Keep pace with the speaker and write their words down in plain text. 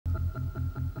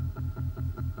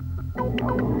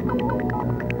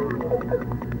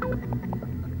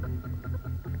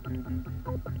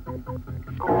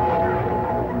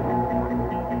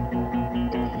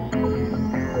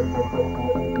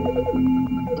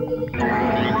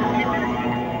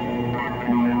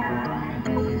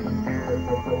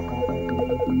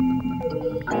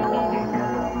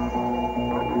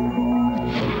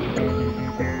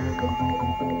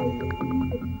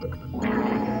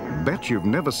Bet you've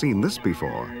never seen this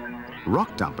before.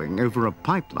 Rock dumping over a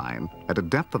pipeline at a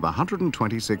depth of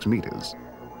 126 meters.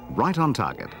 Right on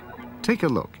target. Take a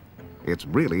look. It's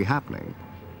really happening.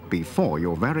 Before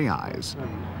your very eyes.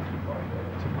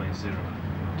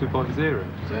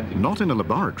 2.0. Not in a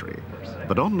laboratory,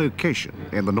 but on location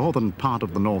in the northern part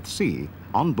of the North Sea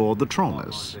on board the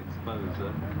Trollnäs.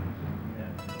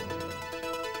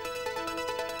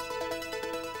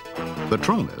 The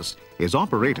Trollnäs is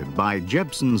operated by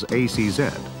Jebsen's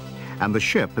ACZ, and the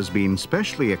ship has been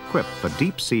specially equipped for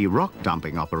deep-sea rock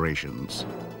dumping operations.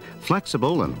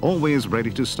 Flexible and always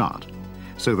ready to start,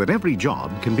 so that every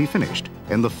job can be finished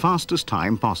in the fastest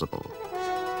time possible.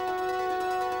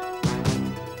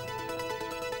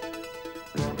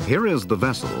 Here is the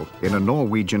vessel in a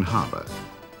Norwegian harbour.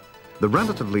 The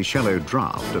relatively shallow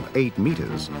draft of 8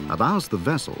 meters allows the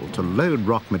vessel to load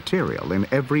rock material in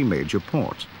every major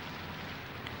port.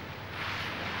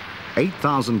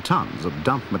 8,000 tons of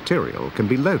dumped material can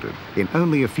be loaded in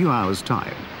only a few hours'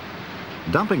 time.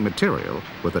 Dumping material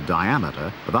with a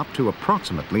diameter of up to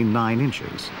approximately 9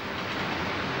 inches.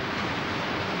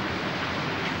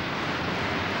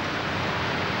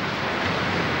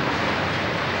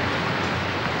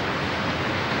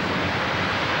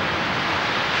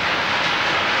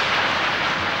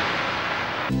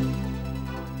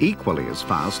 Equally as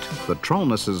fast, the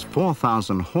Trollnäs's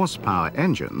 4,000 horsepower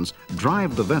engines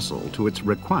drive the vessel to its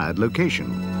required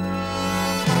location.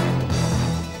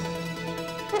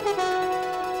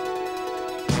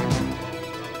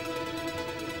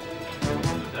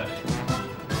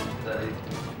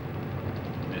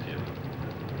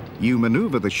 You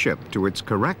maneuver the ship to its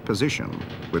correct position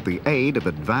with the aid of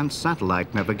advanced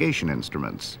satellite navigation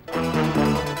instruments.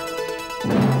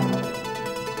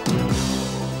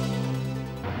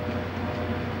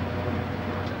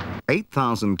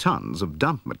 8,000 tons of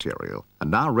dump material are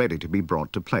now ready to be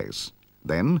brought to place.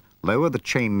 Then lower the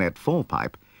chain net fall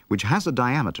pipe, which has a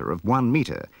diameter of 1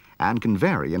 meter and can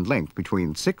vary in length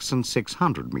between 6 and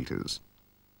 600 meters.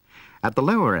 At the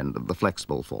lower end of the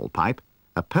flexible fall pipe,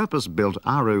 a purpose-built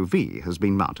ROV has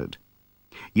been mounted.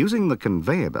 Using the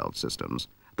conveyor belt systems,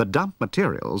 the dump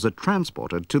materials are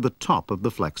transported to the top of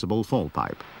the flexible fall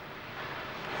pipe.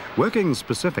 Working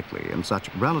specifically in such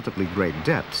relatively great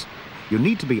depths, you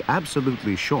need to be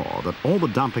absolutely sure that all the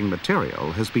dumping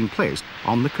material has been placed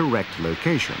on the correct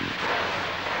location.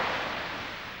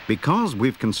 Because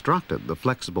we've constructed the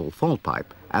flexible fall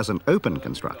pipe as an open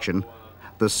construction,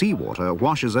 the seawater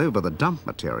washes over the dump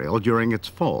material during its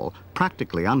fall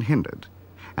practically unhindered,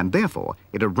 and therefore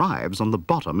it arrives on the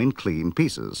bottom in clean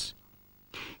pieces.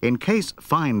 In case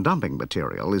fine dumping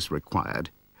material is required,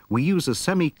 we use a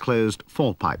semi-closed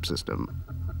fall pipe system.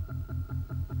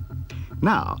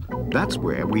 Now, that's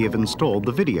where we have installed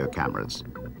the video cameras,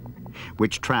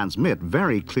 which transmit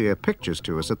very clear pictures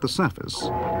to us at the surface.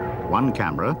 One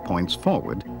camera points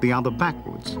forward, the other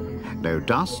backwards. No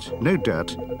dust, no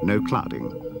dirt, no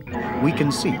clouding. We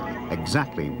can see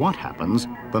exactly what happens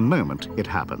the moment it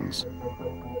happens.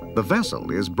 The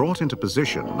vessel is brought into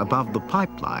position above the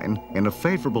pipeline in a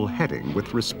favorable heading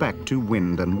with respect to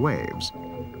wind and waves.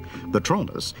 The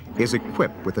Trollnäs is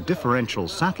equipped with a differential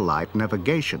satellite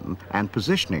navigation and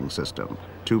positioning system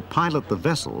to pilot the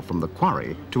vessel from the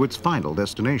quarry to its final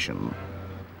destination.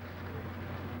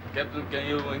 Captain, can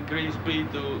you increase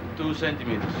speed to 2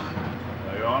 centimeters?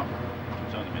 Ja,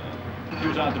 centimeter.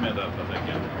 2 centimeter, I think.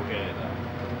 Okay.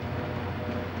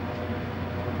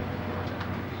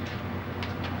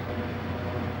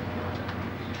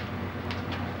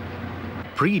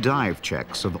 Pre-dive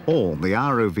checks of all the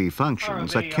ROV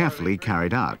functions are carefully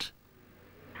carried out.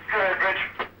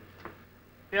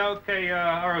 Yeah, okay,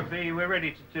 ROV, we're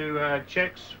ready to do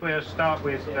checks. We'll start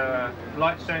with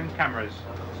light zone cameras.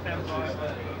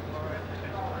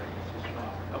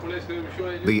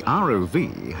 The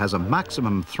ROV has a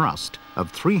maximum thrust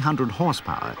of 300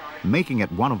 horsepower, making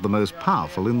it one of the most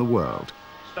powerful in the world.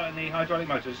 Starting the hydraulic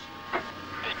motors.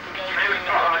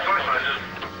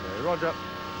 Roger.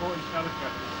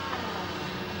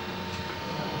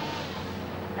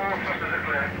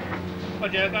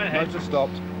 Roger, go ahead. Motor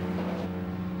stopped.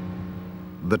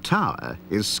 The tower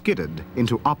is skidded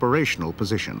into operational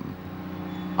position.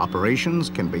 Operations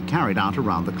can be carried out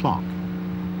around the clock.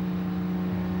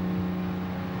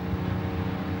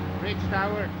 bridge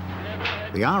tower.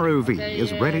 The ROV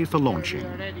is ready for launching. We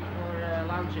are ready for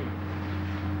launching.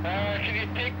 Can you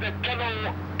take the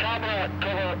tunnel camera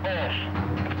cover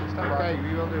off? Okay,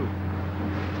 we will do.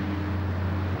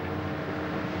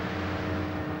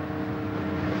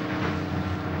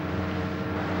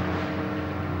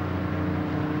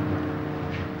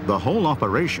 The whole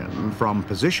operation, from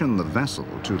position the vessel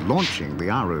to launching the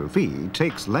ROV,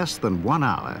 takes less than 1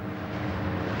 hour.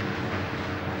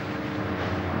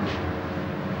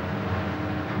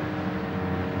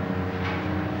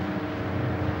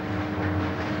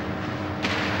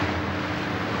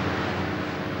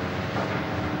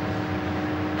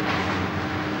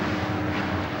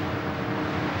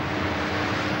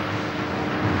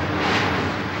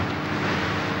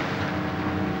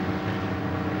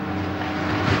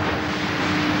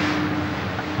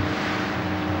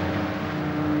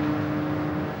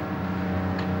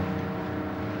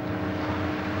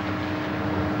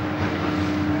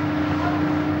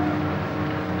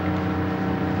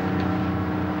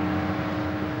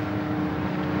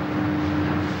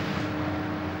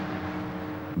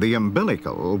 The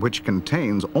umbilical, which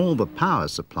contains all the power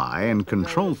supply and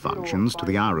control functions to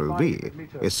the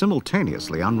ROV, is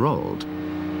simultaneously unrolled.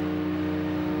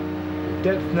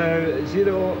 Depth now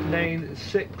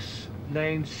 096,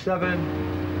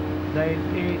 97,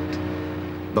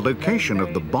 98. The location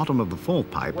of the bottom of the fall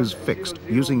pipe is fixed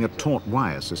using a taut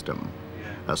wire system.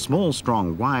 A small,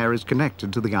 strong wire is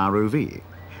connected to the ROV,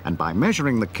 and by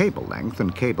measuring the cable length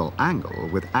and cable angle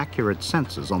with accurate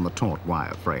sensors on the taut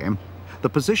wire frame, the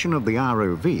position of the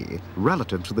ROV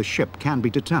relative to the ship can be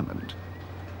determined.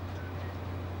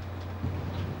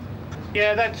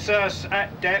 Yeah, that's us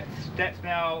at depth. Depth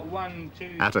now 1,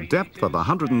 2, At a 3 depth of meters,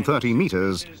 130 and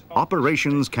meters, 6 meters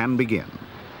operations can begin.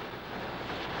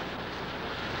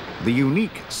 The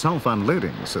unique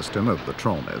self-unloading system of the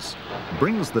trawlers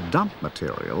brings the dump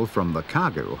material from the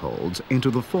cargo holds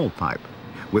into the fall pipe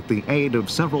with the aid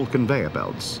of several conveyor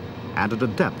belts and at a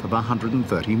depth of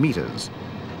 130 meters.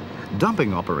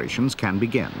 Dumping operations can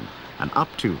begin, and up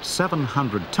to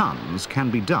 700 tons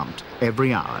can be dumped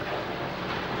every hour.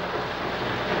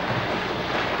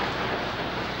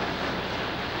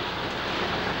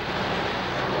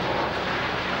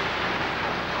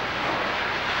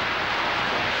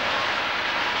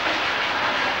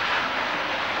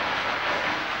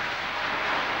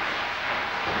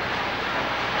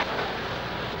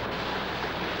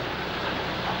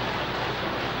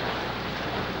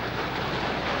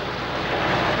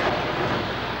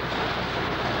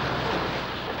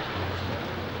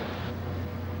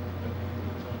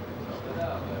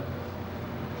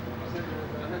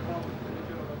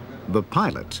 The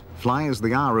pilot flies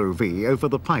the ROV over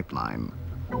the pipeline.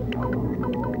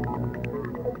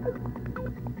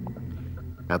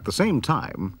 At the same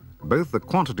time, both the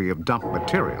quantity of dump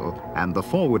material and the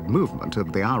forward movement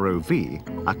of the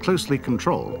ROV are closely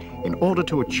controlled in order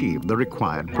to achieve the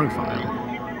required profile.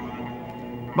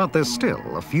 But there's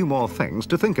still a few more things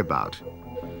to think about.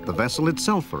 The vessel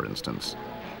itself, for instance,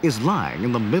 is lying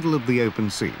in the middle of the open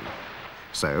sea.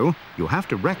 So you have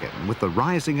to reckon with the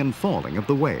rising and falling of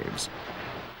the waves.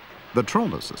 The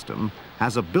trawler system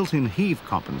has a built-in heave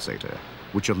compensator,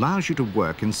 which allows you to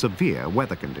work in severe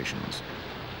weather conditions.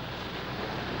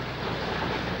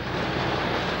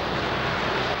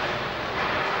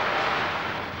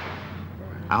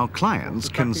 Our clients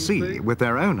can see with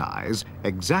their own eyes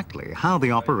exactly how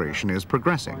the operation is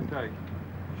progressing.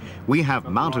 We have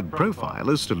mounted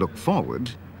profilers to look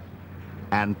forward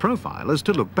and profilers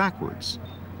to look backwards.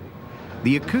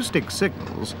 The acoustic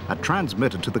signals are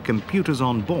transmitted to the computers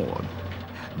on board.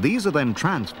 These are then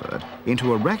transferred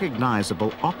into a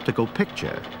recognizable optical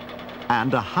picture,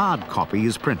 and a hard copy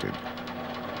is printed.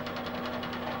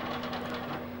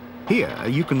 Here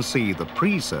you can see the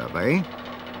pre-survey,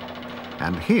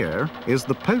 and here is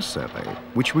the post-survey,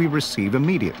 which we receive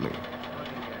immediately.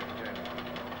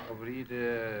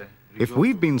 If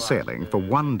we've been sailing for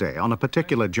one day on a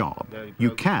particular job, you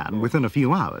can, within a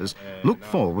few hours, look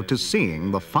forward to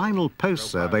seeing the final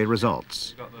post-survey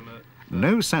results.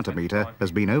 No centimetre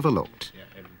has been overlooked.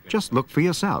 Just look for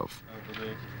yourself. So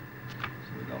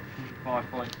we've got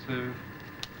 5.2 to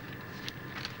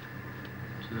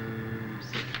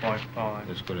 655.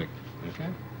 That's correct. Okay.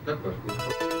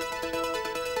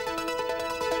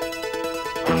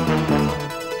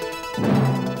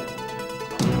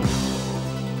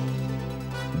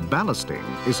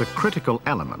 Ballasting is a critical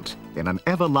element in an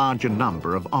ever larger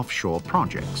number of offshore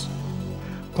projects.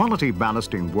 Quality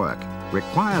ballasting work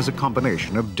requires a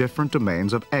combination of different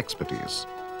domains of expertise,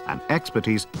 and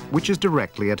expertise which is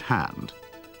directly at hand.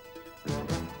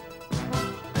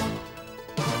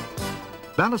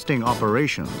 Ballasting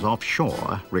operations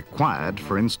offshore required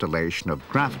for installation of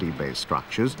gravity-based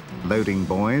structures, loading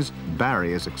buoys,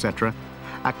 barriers, etc.,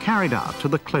 are carried out to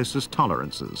the closest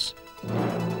tolerances.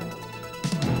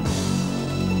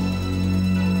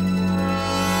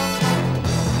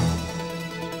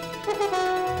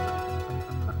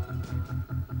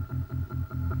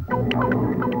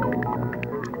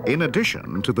 In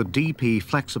addition to the DP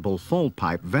flexible fall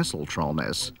pipe vessel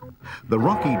trollmess, the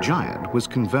Rocky Giant was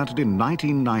converted in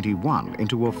 1991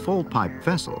 into a fall pipe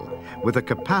vessel with a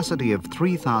capacity of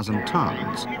 3,000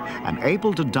 tons and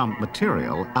able to dump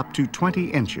material up to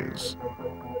 20 inches.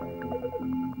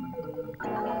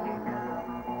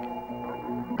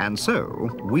 And so,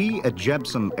 we at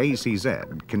Jebsen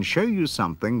ACZ can show you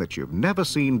something that you've never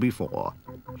seen before.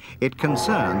 It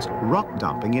concerns rock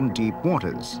dumping in deep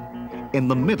waters, in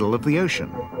the middle of the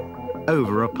ocean,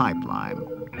 over a pipeline.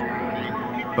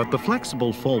 But the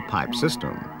flexible fall pipe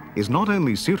system is not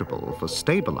only suitable for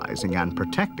stabilizing and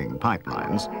protecting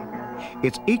pipelines,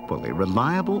 it's equally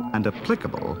reliable and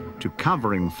applicable to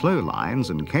covering flow lines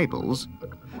and cables,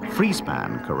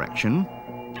 free-span correction,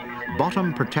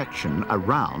 bottom protection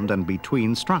around and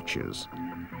between structures,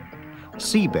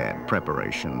 seabed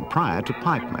preparation prior to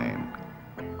pipelaying,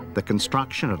 the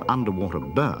construction of underwater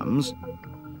berms,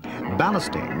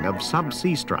 ballasting of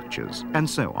subsea structures, and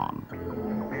so on.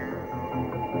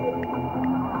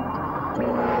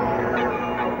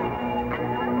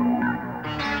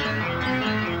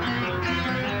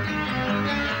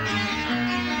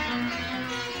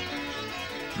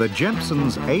 The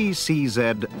Jebsen's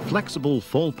ACZ flexible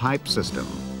fall pipe system,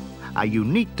 a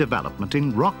unique development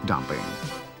in rock dumping,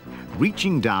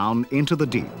 reaching down into the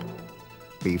deep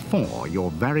before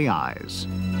your very eyes.